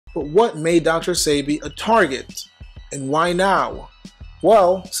But what made Dr. Sebi a target? And why now?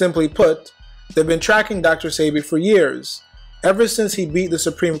 Well, simply put, they've been tracking Dr. Sebi for years. Ever since he beat the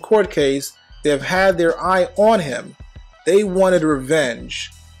Supreme Court case, they have had their eye on him. They wanted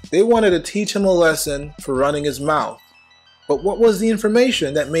revenge. They wanted to teach him a lesson for running his mouth. But what was the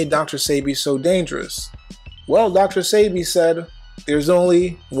information that made Dr. Sebi so dangerous? Well, Dr. Sebi said there's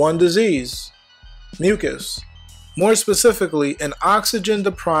only one disease: mucus. More specifically, an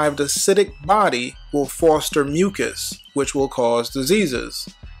oxygen-deprived acidic body will foster mucus, which will cause diseases.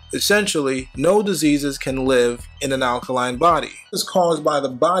 Essentially, no diseases can live in an alkaline body. This is caused by the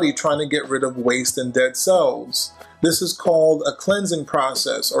body trying to get rid of waste and dead cells. This is called a cleansing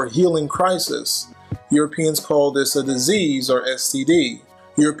process or healing crisis. Europeans call this a disease or STD.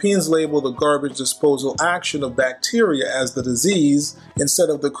 Europeans label the garbage disposal action of bacteria as the disease instead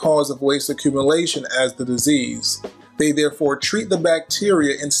of the cause of waste accumulation as the disease. They therefore treat the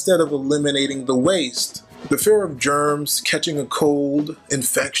bacteria instead of eliminating the waste. The fear of germs, catching a cold,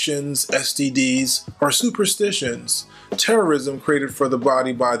 infections, STDs, are superstitions, terrorism created for the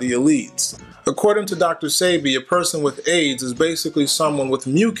body by the elites. According to Dr. Sebi, a person with AIDS is basically someone with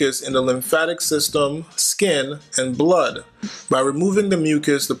mucus in the lymphatic system, skin, and blood. By removing the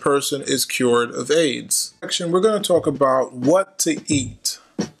mucus, the person is cured of AIDS. We're going to talk about what to eat.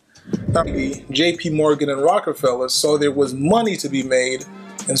 Now, JP Morgan and Rockefeller saw there was money to be made,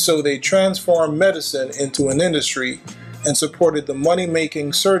 and so they transformed medicine into an industry and supported the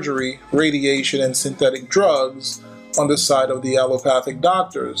money-making surgery, radiation, and synthetic drugs on the side of the allopathic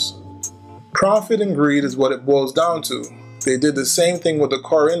doctors. Profit and greed is what it boils down to. They did the same thing with the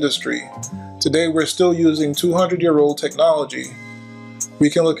car industry. Today we're still using 200-year-old technology. We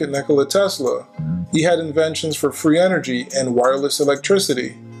can look at Nikola Tesla. He had inventions for free energy and wireless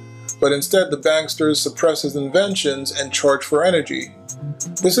electricity. But instead the banksters suppress his inventions and charge for energy.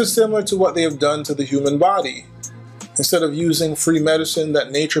 This is similar to what they have done to the human body. Instead of using free medicine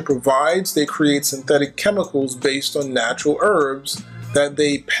that nature provides, they create synthetic chemicals based on natural herbs that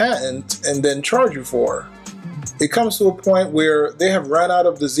they patent and then charge you for. It comes to a point where they have run out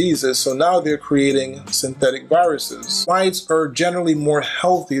of diseases, so now they're creating synthetic viruses. Whites are generally more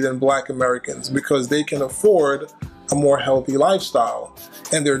healthy than Black Americans because they can afford a more healthy lifestyle,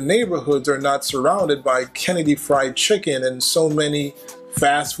 and their neighborhoods are not surrounded by Kennedy Fried Chicken and so many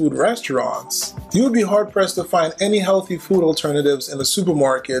fast food restaurants. You would be hard-pressed to find any healthy food alternatives in a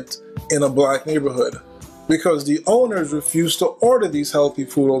supermarket in a Black neighborhood, because the owners refuse to order these healthy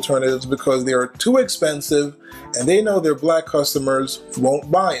food alternatives because they are too expensive and they know their Black customers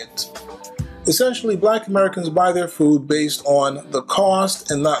won't buy it. Essentially, Black Americans buy their food based on the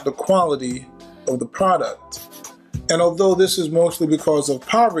cost and not the quality of the product. And although this is mostly because of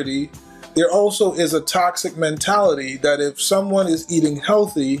poverty, there also is a toxic mentality that if someone is eating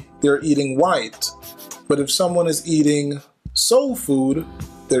healthy, they're eating white. But if someone is eating soul food,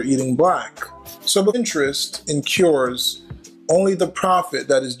 they're eating Black. So the interest in cures only the profit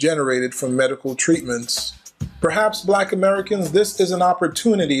that is generated from medical treatments. Perhaps Black Americans, this is an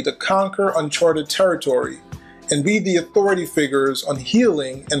opportunity to conquer uncharted territory and be the authority figures on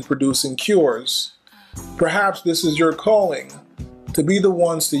healing and producing cures. Perhaps this is your calling, to be the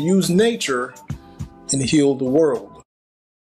ones to use nature and heal the world.